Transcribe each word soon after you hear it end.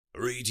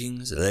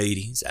Greetings,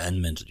 ladies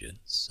and gentlemen,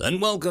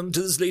 and welcome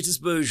to this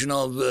latest version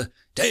of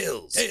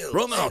Tales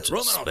from Outer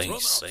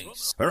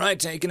Space, where I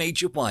take an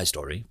T.F.O.S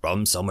story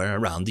from somewhere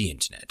around the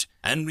internet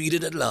and read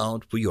it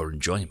aloud for your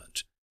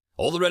enjoyment.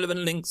 All the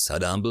relevant links are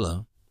down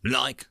below.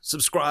 Like,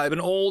 subscribe,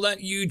 and all that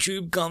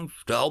YouTube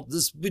comf to help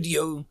this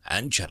video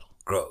and channel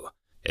grow.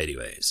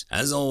 Anyways,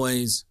 as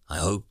always, I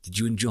hope that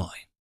you enjoy.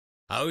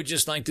 I would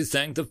just like to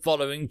thank the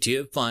following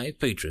Tier 5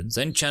 patrons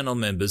and channel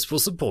members for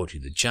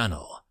supporting the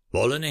channel: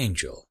 Fallen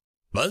Angel,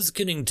 Buzz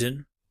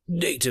Kennington,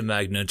 Data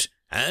Magnet,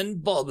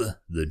 and Bob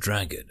the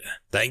Dragon.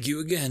 Thank you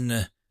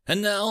again.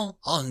 And now,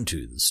 on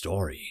to the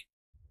story.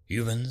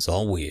 Humans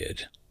Are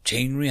Weird.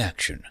 Chain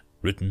Reaction.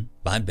 Written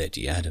by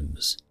Betty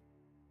Adams.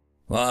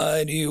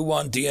 Why do you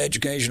want the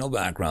educational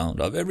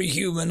background of every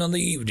human on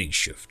the evening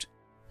shift?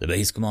 The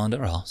base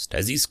commander asked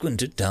as he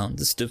squinted down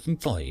the stiff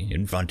employee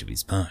in front of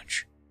his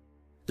perch.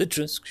 The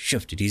Trisk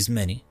shifted his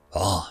many,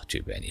 far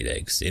too many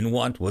legs in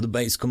what the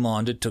base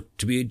commander took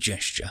to be a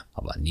gesture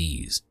of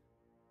unease.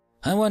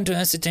 I want to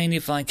ascertain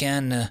if I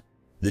can,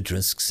 the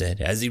Trisk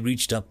said as he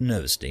reached up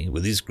nervously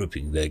with his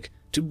gripping leg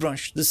to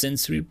brush the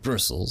sensory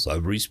bristles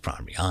over his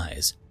primary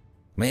eyes.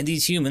 Where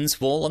these humans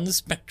fall on the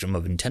spectrum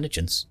of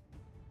intelligence.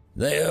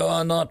 They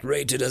are not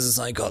rated as a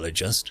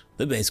psychologist,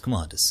 the base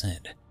commander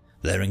said,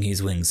 flaring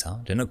his wings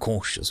out in a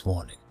cautious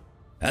warning.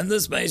 And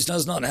this base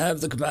does not have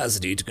the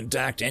capacity to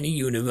contact any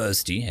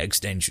university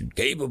extension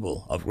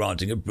capable of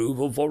granting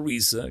approval for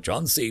research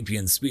on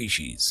sapient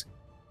species.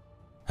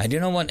 I do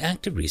not want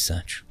active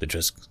research, the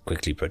Trisk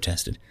quickly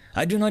protested.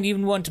 I do not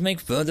even want to make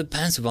further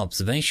passive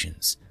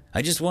observations.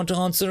 I just want to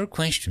answer a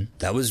question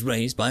that was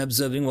raised by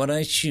observing what I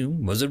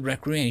assume was a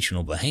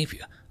recreational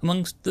behavior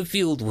amongst the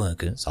field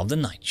workers of the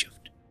night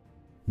shift.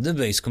 The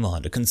base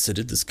commander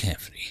considered this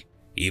carefully.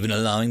 Even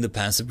allowing the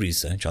passive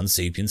research on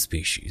sapient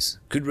species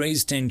could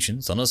raise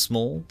tensions on a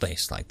small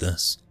base like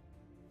this.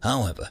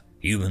 However,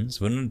 humans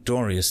were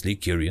notoriously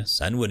curious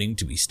and willing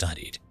to be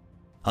studied.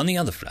 On the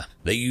other flap,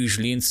 they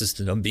usually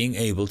insisted on being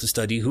able to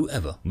study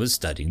whoever was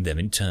studying them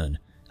in turn,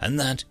 and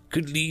that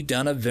could lead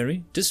down a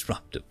very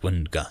disruptive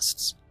wind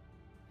gusts.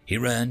 He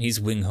ran his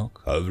wing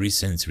hook over his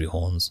sensory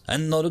horns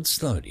and nodded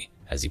slowly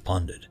as he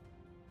pondered.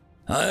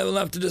 I will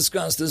have to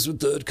discuss this with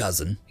Third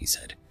Cousin, he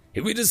said.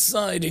 If we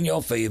decide in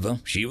your favor,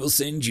 she will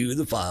send you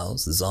the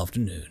files this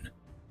afternoon.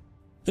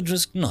 The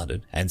Trisk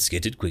nodded and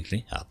skidded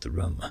quickly out the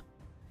room.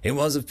 It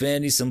was a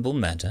fairly simple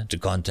matter to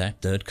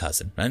contact Third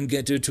Cousin and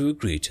get her to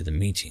agree to the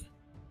meeting.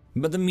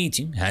 But the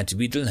meeting had to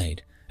be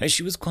delayed as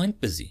she was quite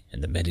busy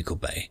in the medical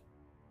bay.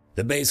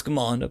 The base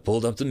commander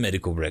pulled up the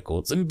medical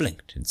records and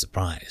blinked in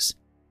surprise.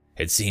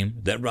 It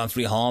seemed that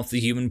roughly half the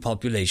human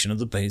population of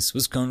the base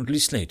was currently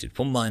slated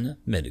for minor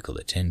medical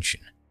attention.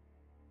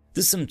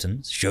 The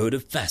symptoms showed a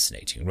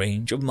fascinating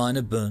range of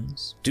minor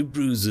burns to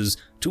bruises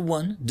to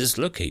one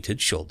dislocated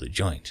shoulder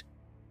joint.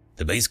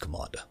 The base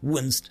commander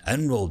winced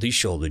and rolled his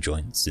shoulder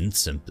joints in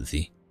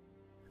sympathy.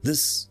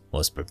 This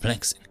was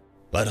perplexing,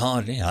 but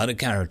hardly out of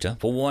character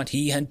for what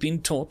he had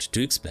been taught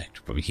to expect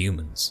from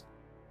humans.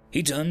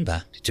 He turned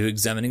back to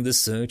examining the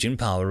surge in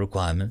power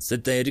requirements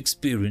that they had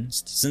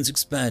experienced since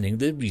expanding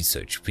their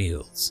research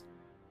fields.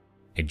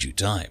 In due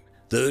time,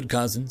 Third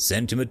Cousin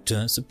sent him a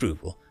terse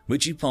approval,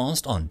 which he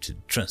passed on to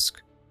the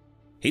Trisk.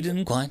 He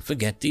didn't quite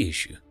forget the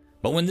issue,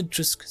 but when the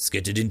Trisk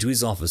skidded into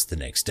his office the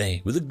next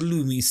day with a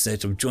gloomy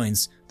set of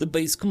joints, the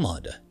base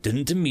commander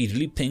didn't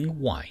immediately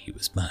ping why he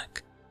was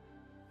back.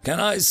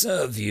 Can I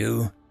serve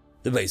you?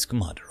 The base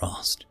commander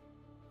asked.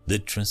 The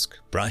Trisk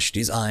brushed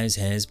his eyes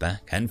hairs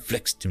back and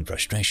flexed in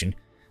frustration.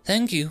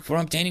 Thank you for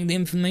obtaining the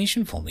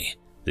information for me,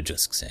 the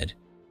Trisk said.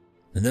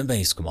 The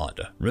base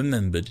commander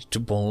remembered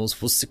to pause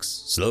for 6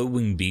 slow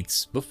wing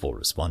beats before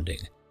responding.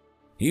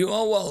 You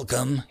are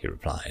welcome, he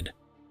replied.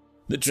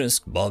 The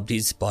Trisk bobbed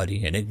his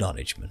body in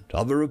acknowledgement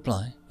of a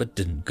reply, but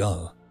didn't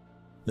go.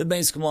 The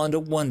base commander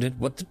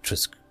wondered what the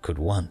Trisk could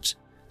want.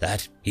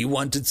 That he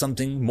wanted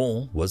something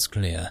more was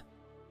clear.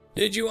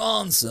 Did you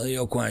answer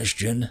your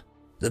question?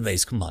 The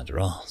base commander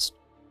asked.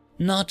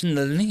 Not in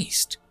the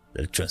least,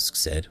 the Trisk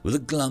said with a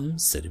glum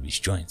set of his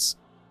joints.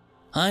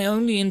 I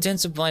only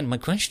intensified my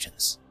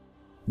questions.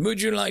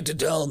 Would you like to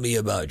tell me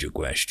about your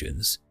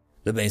questions?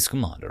 The base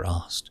commander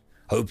asked,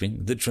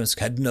 hoping the Trisk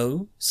had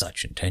no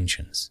such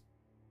intentions.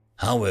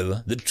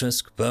 However, the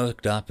Trisk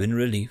perked up in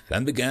relief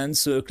and began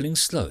circling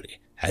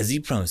slowly as he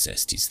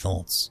processed his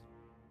thoughts.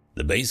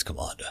 The base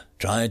commander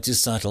tried to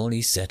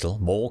subtly settle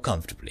more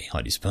comfortably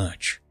on his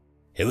perch.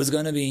 It was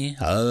going to be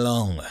a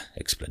long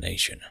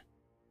explanation.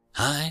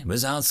 I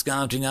was out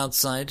scouting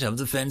outside of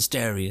the fenced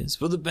areas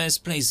for the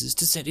best places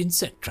to set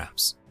insect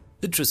traps,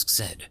 the Trisk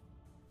said.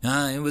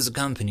 I was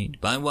accompanied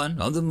by one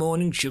of the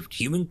morning shift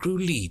human crew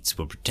leads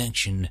for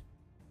protection.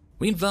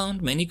 We'd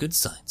found many good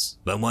sites,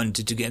 but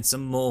wanted to get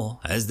some more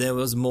as there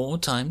was more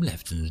time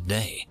left in the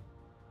day.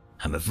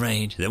 I'm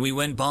afraid that we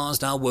went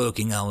past our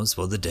working hours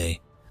for the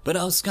day, but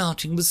our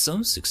scouting was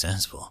so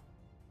successful.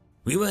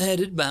 We were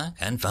headed back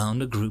and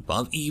found a group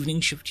of evening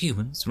shift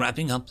humans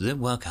wrapping up their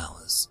work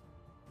hours.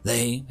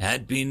 They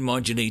had been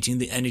modulating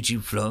the energy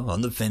flow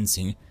on the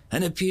fencing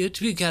and appeared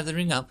to be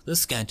gathering up the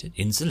scattered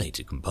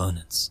insulated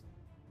components.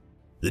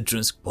 The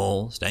Trisk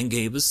paused and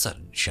gave a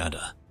sudden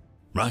shudder,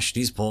 rushed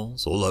his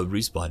paws all over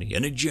his body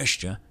in a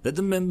gesture that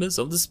the members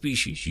of the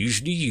species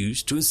usually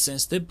use to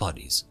assess their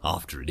bodies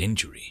after an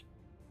injury.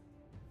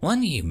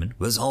 One human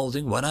was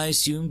holding what I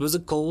assumed was a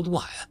cold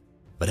wire,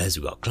 but as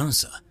we got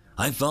closer,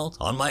 I felt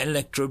on my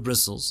electro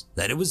bristles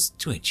that it was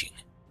twitching.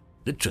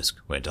 The Trisk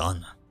went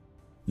on.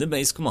 The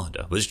base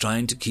commander was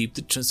trying to keep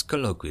the Trisk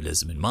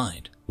colloquialism in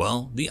mind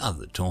while the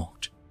other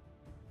talked.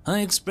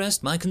 I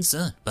expressed my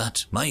concern,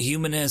 but my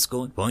human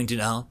escort pointed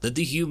out that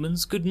the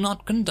humans could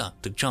not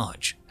conduct a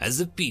charge as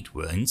the feet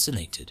were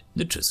insulated,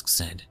 the Trisk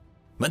said.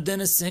 But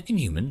then a second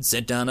human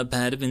set down a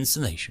pad of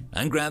insulation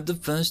and grabbed the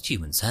first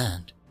human's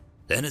hand.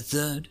 Then a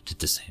third did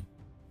the same.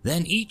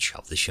 Then each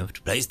of the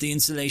shift placed the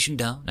insulation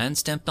down and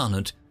stepped on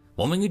it,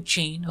 forming a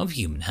chain of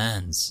human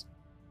hands.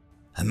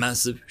 A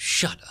massive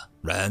shudder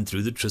ran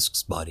through the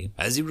Trisk's body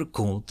as he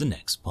recalled the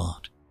next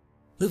part.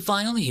 The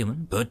final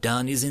human put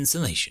down his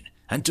insulation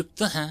and took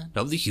the hand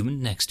of the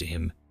human next to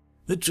him.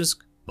 The Trisk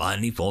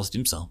finally forced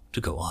himself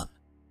to go on.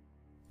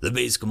 The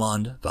base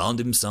commander found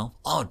himself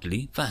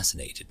oddly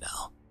fascinated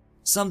now.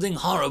 Something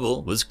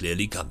horrible was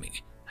clearly coming,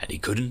 and he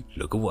couldn't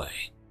look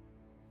away.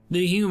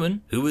 The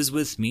human who was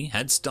with me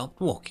had stopped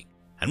walking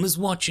and was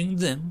watching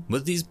them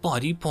with his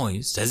body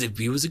poised as if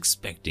he was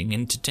expecting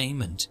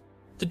entertainment.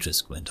 The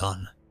Trisk went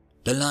on.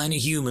 The line of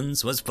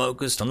humans was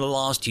focused on the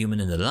last human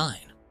in the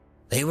line.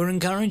 They were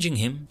encouraging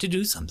him to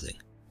do something.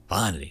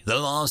 Finally, the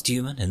last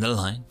human in the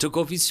line took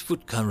off his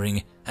foot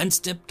covering and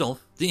stepped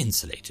off the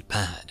insulated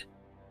pad.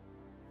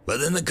 But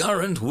then the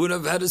current would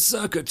have had a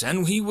circuit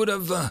and he would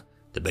have...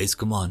 The base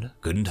commander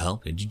couldn't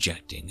help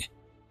interjecting.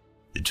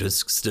 The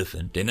Trisk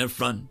stiffened in her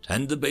front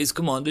and the base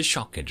commander's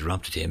shock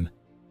interrupted him.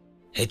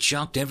 It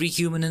shocked every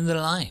human in the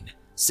line,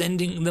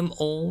 sending them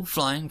all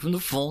flying from the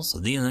force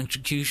of the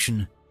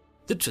electrocution.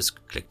 The Trisk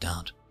clicked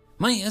out.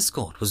 My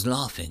escort was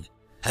laughing,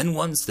 and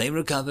once they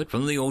recovered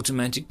from the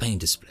automatic pain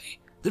display,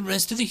 the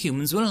rest of the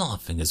humans were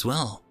laughing as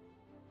well.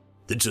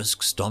 The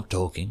Trisk stopped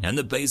talking and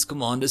the base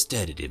commander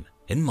stared at him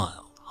in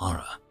mild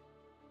horror.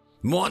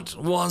 What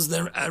was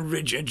their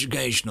average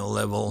educational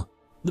level?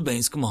 The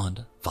base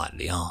commander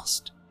finally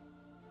asked.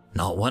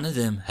 Not one of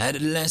them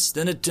had less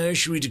than a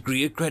tertiary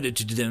degree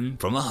accredited to them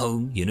from a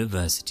home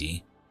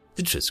university,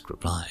 the Trisk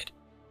replied.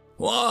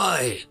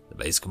 Why? The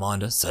base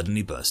commander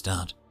suddenly burst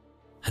out.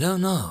 I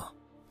don't know,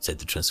 said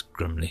the Trisk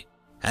grimly,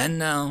 and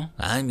now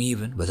I'm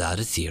even without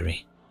a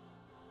theory.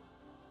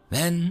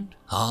 End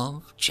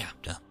of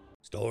chapter.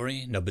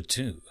 Story number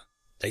 2.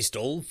 They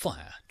Stole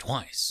Fire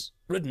Twice,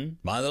 written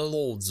by the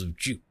Lords of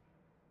Jupe.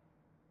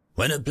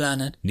 When a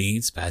planet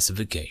needs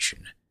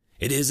pacification,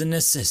 it is a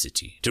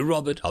necessity to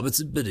rob it of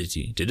its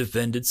ability to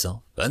defend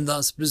itself and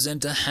thus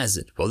present a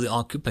hazard for the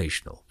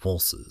occupational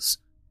forces.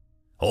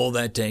 All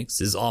that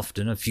takes is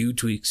often a few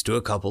tweaks to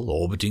a couple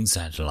orbiting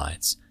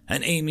satellites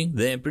and aiming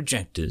their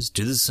projectors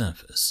to the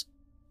surface.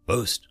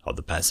 Most of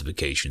the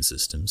pacification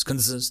systems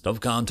consist of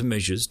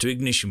countermeasures to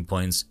ignition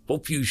points for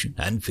fusion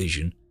and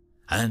fission,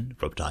 and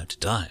from time to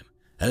time,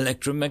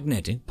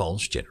 electromagnetic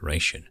pulse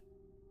generation.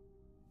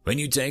 When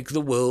you take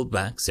the world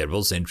back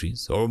several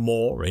centuries or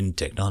more in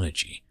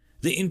technology,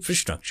 the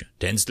infrastructure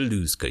tends to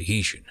lose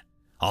cohesion,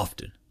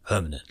 often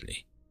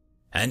permanently,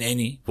 and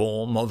any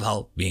form of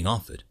help being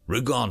offered,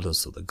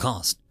 regardless of the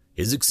cost,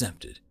 is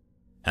accepted,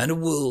 and a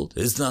world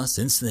is thus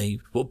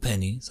enslaved for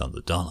pennies on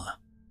the dollar.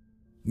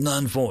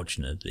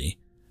 Unfortunately,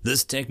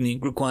 this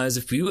technique requires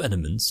a few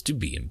elements to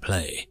be in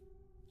play.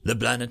 The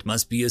planet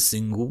must be a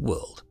single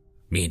world,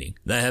 meaning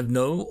they have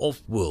no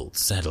off-world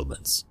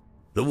settlements.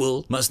 The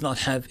world must not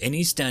have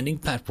any standing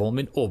platform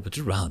in orbit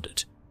around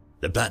it.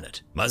 The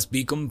planet must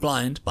be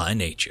compliant by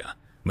nature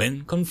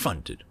when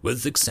confronted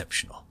with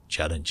exceptional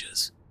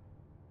challenges.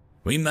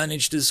 We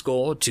managed to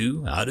score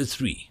 2 out of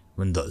 3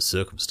 in those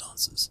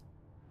circumstances.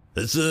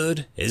 The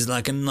third is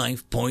like a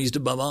knife poised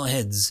above our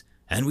heads,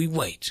 and we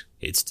wait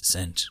its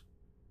descent.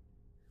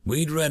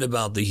 We'd read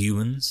about the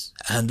humans,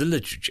 and the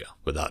literature,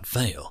 without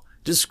fail,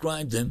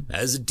 described them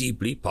as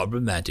deeply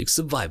problematic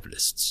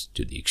survivalists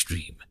to the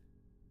extreme.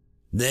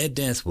 Their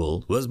death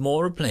world was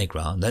more a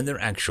playground than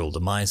their actual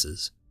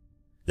demises.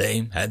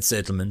 They had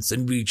settlements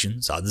and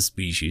regions other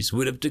species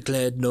would have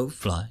declared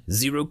no-fly,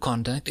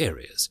 zero-contact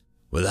areas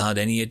without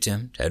any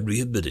attempt at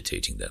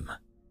rehabilitating them.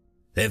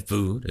 Their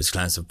food is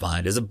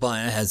classified as a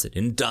biohazard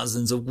in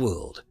dozens of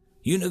worlds,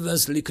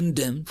 universally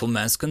condemned for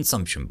mass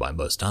consumption by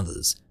most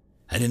others,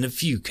 and in a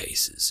few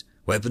cases,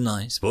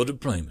 weaponized for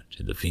deployment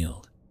in the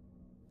field.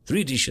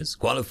 3 dishes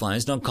qualify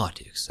as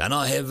narcotics and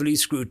are heavily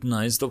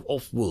scrutinized of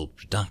off-world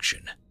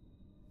production.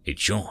 In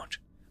short,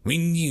 we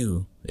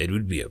knew it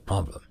would be a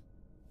problem,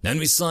 and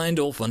we signed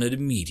off on it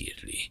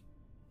immediately.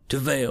 To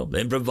fail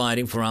in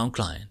providing for our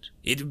client,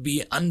 it would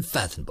be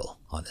unfathomable,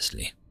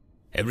 honestly.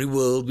 Every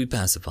world we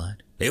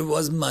pacified, there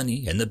was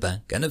money in the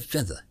bank and a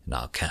feather in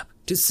our cap,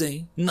 to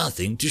say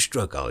nothing to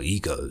stroke our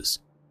egos.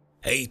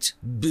 8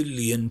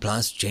 billion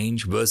plus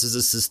change versus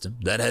a system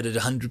that had a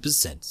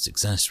 100%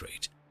 success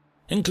rate.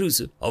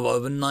 inclusive of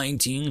over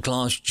 19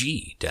 Class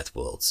G death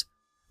worlds,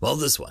 while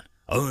this one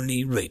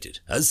only rated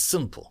as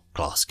simple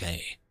Class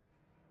K.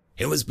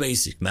 It was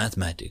basic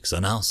mathematics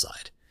on our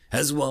side,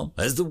 as well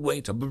as the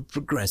weight of a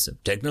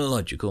progressive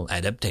technological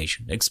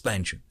adaptation,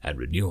 expansion, and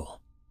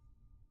renewal.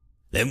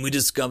 Then we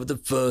discovered the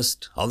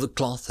first of the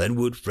cloth and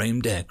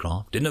wood-framed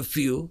aircraft in a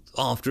field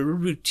after a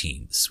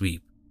routine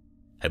sweep.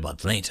 A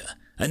month later,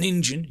 an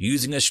engine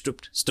using a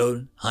stripped,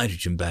 stolen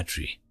hydrogen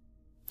battery.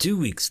 2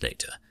 weeks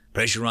later,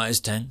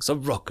 pressurized tanks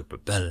of rocket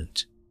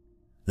propellant.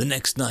 The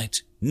next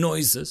night,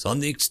 noises on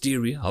the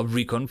exterior of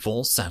Recon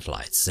Falls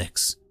Satellite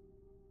 6.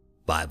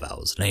 5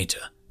 hours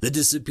later, the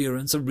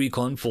disappearance of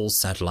Recon Falls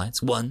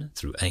Satellites 1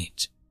 through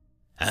 8.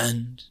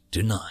 And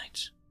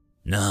tonight,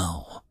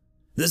 now,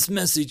 this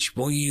message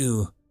for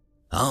you,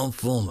 our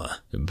former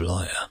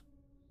employer.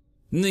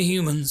 The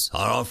humans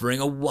are offering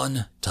a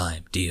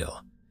one-time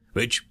deal,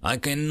 which I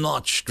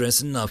cannot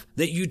stress enough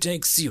that you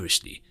take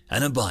seriously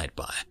and abide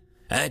by,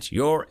 at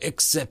your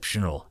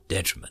exceptional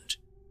detriment.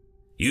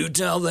 You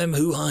tell them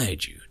who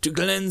hired you to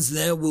cleanse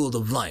their world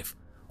of life,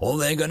 or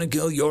they're gonna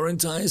kill your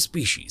entire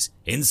species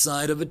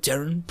inside of a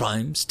Terran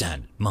Prime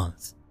Standard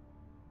month.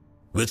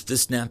 With the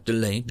snap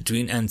delay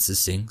between answer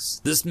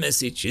syncs, this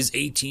message is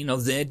 18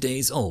 of their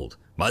days old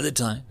by the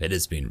time it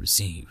has been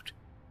received.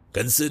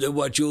 Consider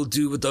what you'll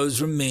do with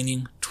those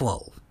remaining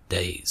 12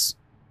 days.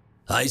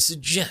 I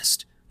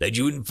suggest that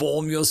you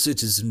inform your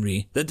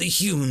citizenry that the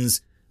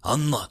humans are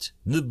not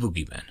the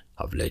boogeyman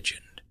of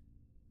legend.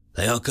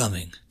 They are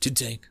coming to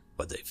take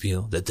what they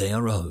feel that they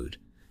are owed,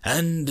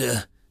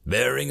 and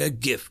bearing a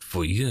gift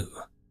for you.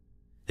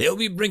 They'll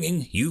be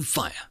bringing you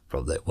fire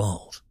from their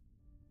world.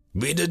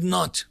 We did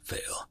not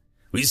fail.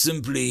 We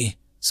simply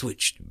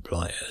switched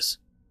employers.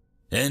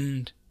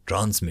 End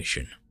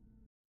transmission.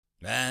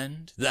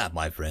 And that,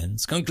 my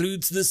friends,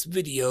 concludes this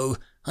video.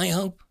 I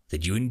hope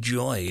that you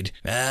enjoyed,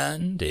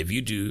 and if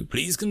you do,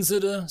 please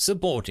consider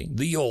supporting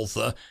the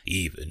author,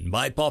 even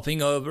by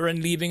popping over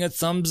and leaving a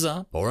thumbs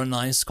up or a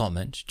nice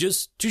comment,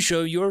 just to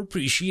show your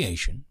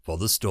appreciation for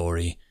the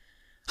story.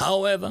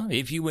 However,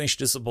 if you wish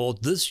to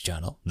support this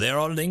channel, there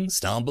are links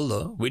down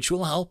below which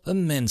will help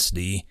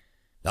immensely.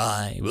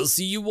 I will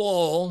see you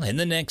all in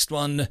the next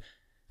one,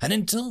 and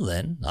until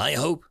then, I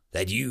hope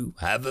that you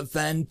have a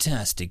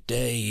fantastic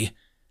day.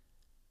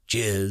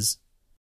 Cheers.